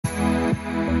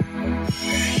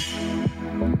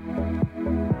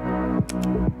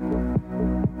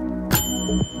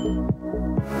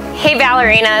Hey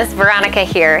ballerinas, Veronica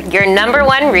here, your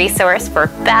 #1 resource for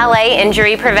ballet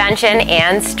injury prevention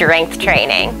and strength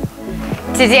training.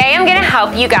 Today I'm going to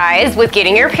help you guys with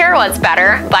getting your pirouettes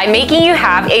better by making you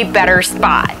have a better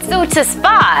spot. So to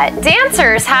spot,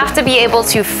 dancers have to be able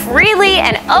to freely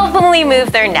and openly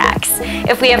move their necks.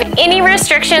 If we have any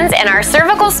restrictions in our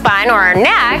cervical spine or our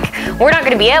neck, we're not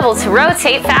going to be able to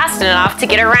rotate fast enough to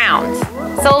get around.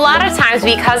 So a lot of times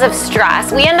because of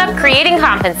stress, we end up creating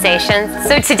compensations.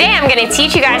 So today I'm going to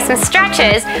teach you guys some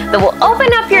stretches that will open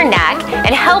up your neck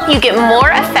and help you get more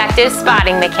effective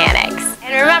spotting mechanics.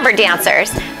 And remember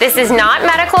dancers, this is not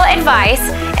medical advice,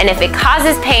 and if it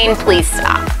causes pain, please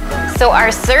stop. So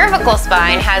our cervical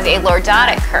spine has a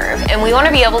lordotic curve, and we want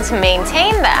to be able to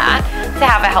maintain that to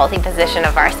have a healthy position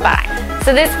of our spine.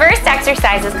 So this first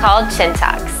exercise is called chin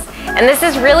tucks. And this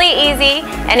is really easy,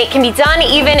 and it can be done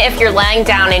even if you're laying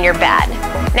down in your bed.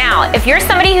 Now, if you're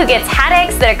somebody who gets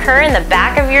headaches that occur in the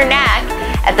back of your neck,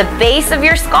 at the base of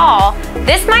your skull,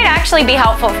 this might actually be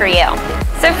helpful for you.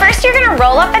 So first you're gonna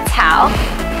roll up a towel,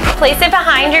 place it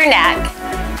behind your neck,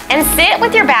 and sit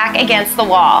with your back against the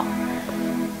wall.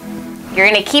 You're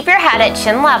gonna keep your head at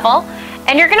chin level,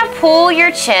 and you're gonna pull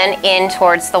your chin in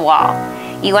towards the wall.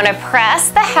 You wanna press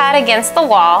the head against the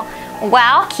wall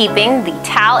while keeping the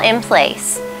towel in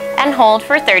place, and hold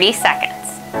for 30 seconds.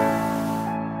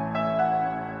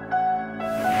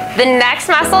 The next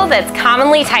muscle that's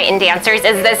commonly tight in dancers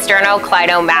is the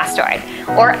sternocleidomastoid,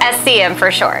 or SCM for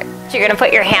short. So you're gonna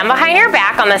put your hand behind your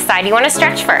back on the side you wanna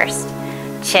stretch first.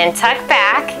 Chin tuck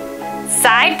back,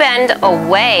 side bend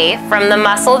away from the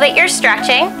muscle that you're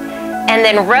stretching, and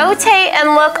then rotate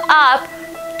and look up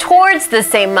towards the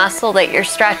same muscle that you're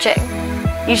stretching.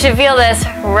 You should feel this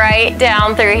right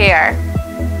down through here.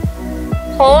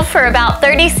 Hold for about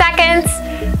 30 seconds.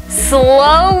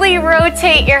 Slowly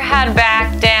rotate your head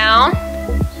back down.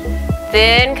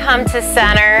 Then come to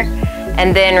center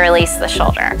and then release the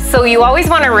shoulder. So you always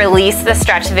want to release the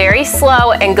stretch very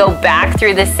slow and go back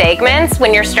through the segments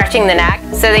when you're stretching the neck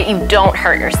so that you don't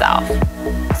hurt yourself.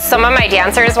 Some of my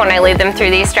dancers, when I lead them through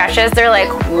these stretches, they're like,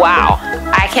 wow,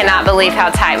 I cannot believe how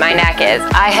tight my neck is.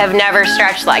 I have never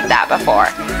stretched like that before.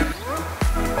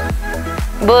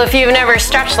 Well, if you've never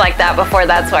stretched like that before,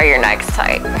 that's why your neck's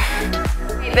tight.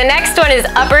 The next one is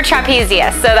upper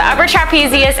trapezius. So the upper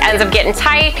trapezius ends up getting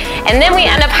tight, and then we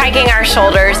end up hiking our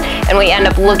shoulders, and we end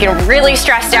up looking really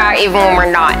stressed out even when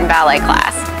we're not in ballet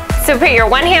class. So put your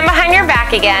one hand behind your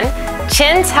back again,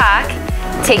 chin tuck,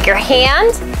 take your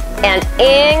hand, and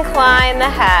incline the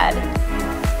head.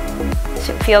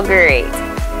 Should feel great.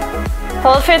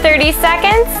 Hold for 30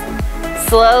 seconds,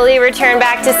 slowly return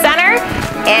back to center,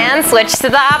 and switch to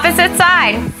the opposite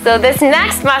side. So this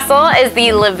next muscle is the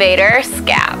levator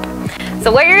scap.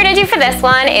 So what you're gonna do for this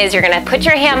one is you're gonna put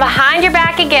your hand behind your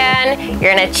back again,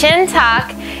 you're gonna chin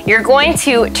tuck, you're going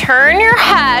to turn your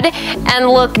head and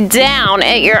look down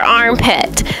at your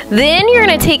armpit. Then you're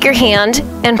gonna take your hand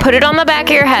and put it on the back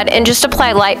of your head and just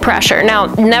apply light pressure. Now,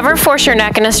 never force your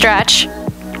neck in a stretch.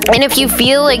 And if you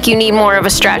feel like you need more of a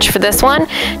stretch for this one,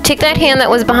 take that hand that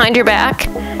was behind your back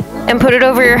and put it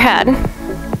over your head.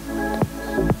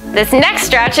 This next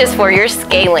stretch is for your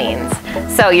scalenes.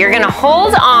 So you're gonna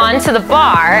hold on to the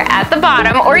bar at the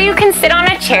bottom, or you can sit on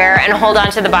a chair and hold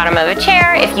on to the bottom of a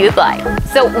chair if you'd like.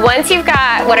 So once you've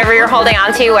got whatever you're holding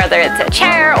on to, whether it's a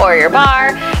chair or your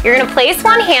bar, you're gonna place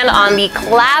one hand on the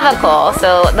clavicle,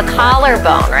 so the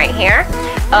collarbone right here,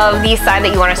 of the side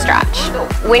that you wanna stretch.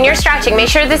 When you're stretching, make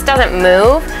sure this doesn't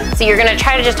move, so you're gonna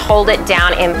try to just hold it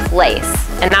down in place,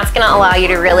 and that's gonna allow you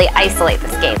to really isolate the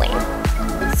scalene.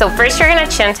 So first you're gonna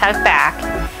chin tuck back,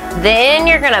 then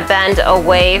you're gonna bend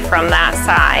away from that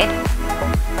side,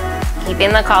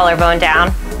 keeping the collarbone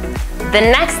down. The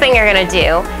next thing you're gonna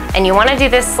do, and you wanna do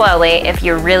this slowly if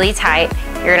you're really tight,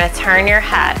 you're gonna turn your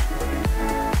head.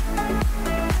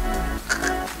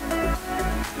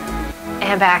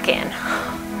 And back in.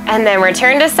 And then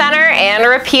return to center and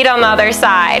repeat on the other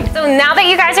side. So now that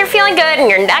you guys are feeling good and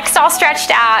your neck's all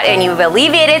stretched out and you've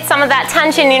alleviated some of that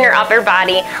tension in your upper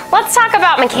body, let's talk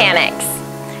about mechanics.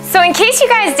 So in case you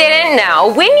guys didn't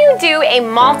know, when you do a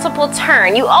multiple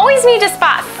turn, you always need to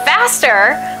spot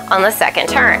faster on the second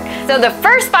turn. So the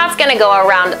first spot's gonna go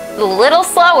around a little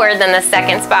slower than the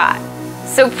second spot.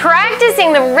 So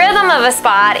practicing the rhythm of a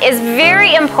spot is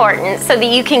very important so that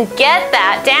you can get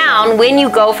that down when you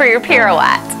go for your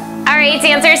pirouette. All right,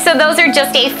 dancers, so those are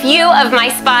just a few of my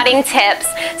spotting tips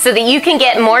so that you can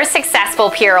get more successful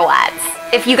pirouettes.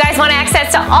 If you guys want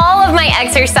access to all of my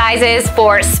exercises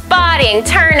for spotting,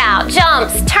 turnout,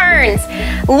 jumps, turns,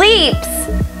 leaps,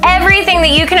 everything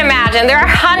that you can imagine, there are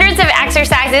hundreds of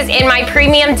exercises in my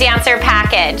premium dancer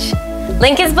package.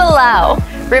 Link is below.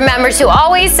 Remember to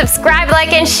always subscribe,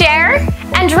 like, and share,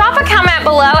 and drop a comment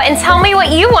below and tell me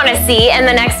what you want to see in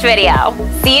the next video.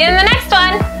 See you in the next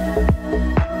one.